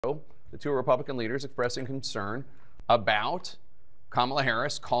The two Republican leaders expressing concern about Kamala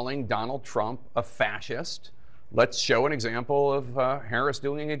Harris calling Donald Trump a fascist. Let's show an example of Harris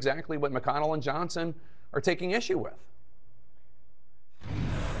doing exactly what McConnell and Johnson are taking issue with.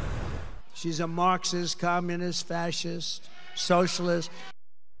 She's a Marxist, communist, fascist, socialist.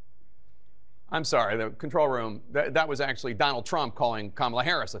 I'm sorry, the control room, that was actually Donald Trump calling Kamala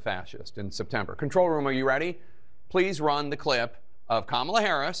Harris a fascist in September. Control room, are you ready? Please run the clip of Kamala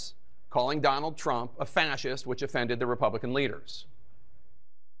Harris calling Donald Trump a fascist, which offended the Republican leaders.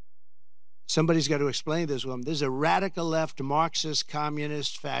 Somebody's got to explain this woman. This is a radical left, Marxist,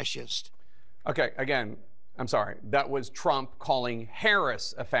 communist, fascist. Okay, again, I'm sorry. That was Trump calling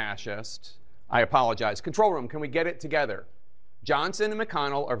Harris a fascist. I apologize. Control room, can we get it together? Johnson and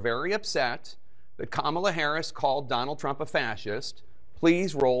McConnell are very upset that Kamala Harris called Donald Trump a fascist.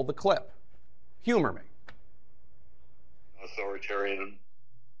 Please roll the clip. Humor me. Authoritarian,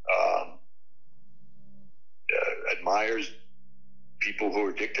 admires people who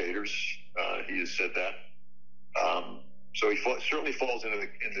are dictators. He has said that. So he certainly falls into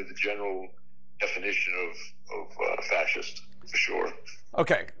the general definition of fascist, for sure.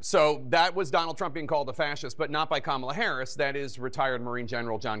 Okay, so that was Donald Trump being called a fascist, but not by Kamala Harris. That is retired Marine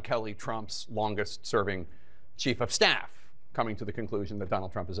General John Kelly, Trump's longest-serving chief of staff, coming to the conclusion that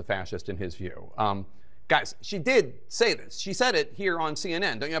Donald Trump is a fascist in his view. Guys, she did say this. She said it here on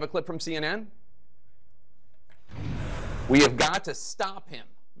CNN. Don't you have a clip from CNN? We have got to stop him,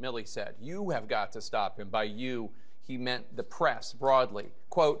 Milley said. You have got to stop him. By you, he meant the press broadly.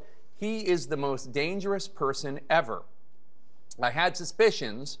 Quote, he is the most dangerous person ever. I had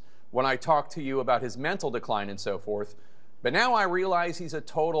suspicions when I talked to you about his mental decline and so forth, but now I realize he's a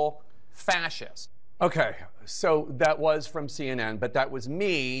total fascist. Okay, so that was from CNN, but that was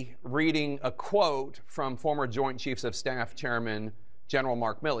me reading a quote from former Joint Chiefs of Staff Chairman General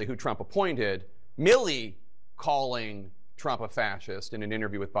Mark Milley, who Trump appointed. Milley calling Trump a fascist in an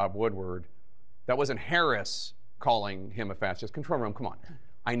interview with Bob Woodward. That wasn't Harris calling him a fascist. Control room, come on.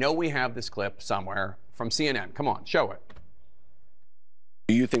 I know we have this clip somewhere from CNN. Come on, show it.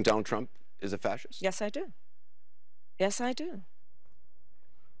 Do you think Donald Trump is a fascist? Yes, I do. Yes, I do.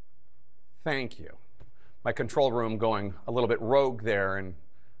 Thank you. My control room going a little bit rogue there and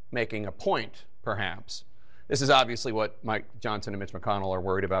making a point, perhaps. This is obviously what Mike Johnson and Mitch McConnell are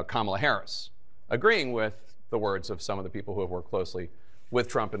worried about Kamala Harris, agreeing with the words of some of the people who have worked closely with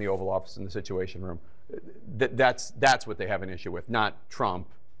Trump in the Oval Office in the Situation Room. That's what they have an issue with, not Trump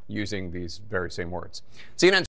using these very same words. CNN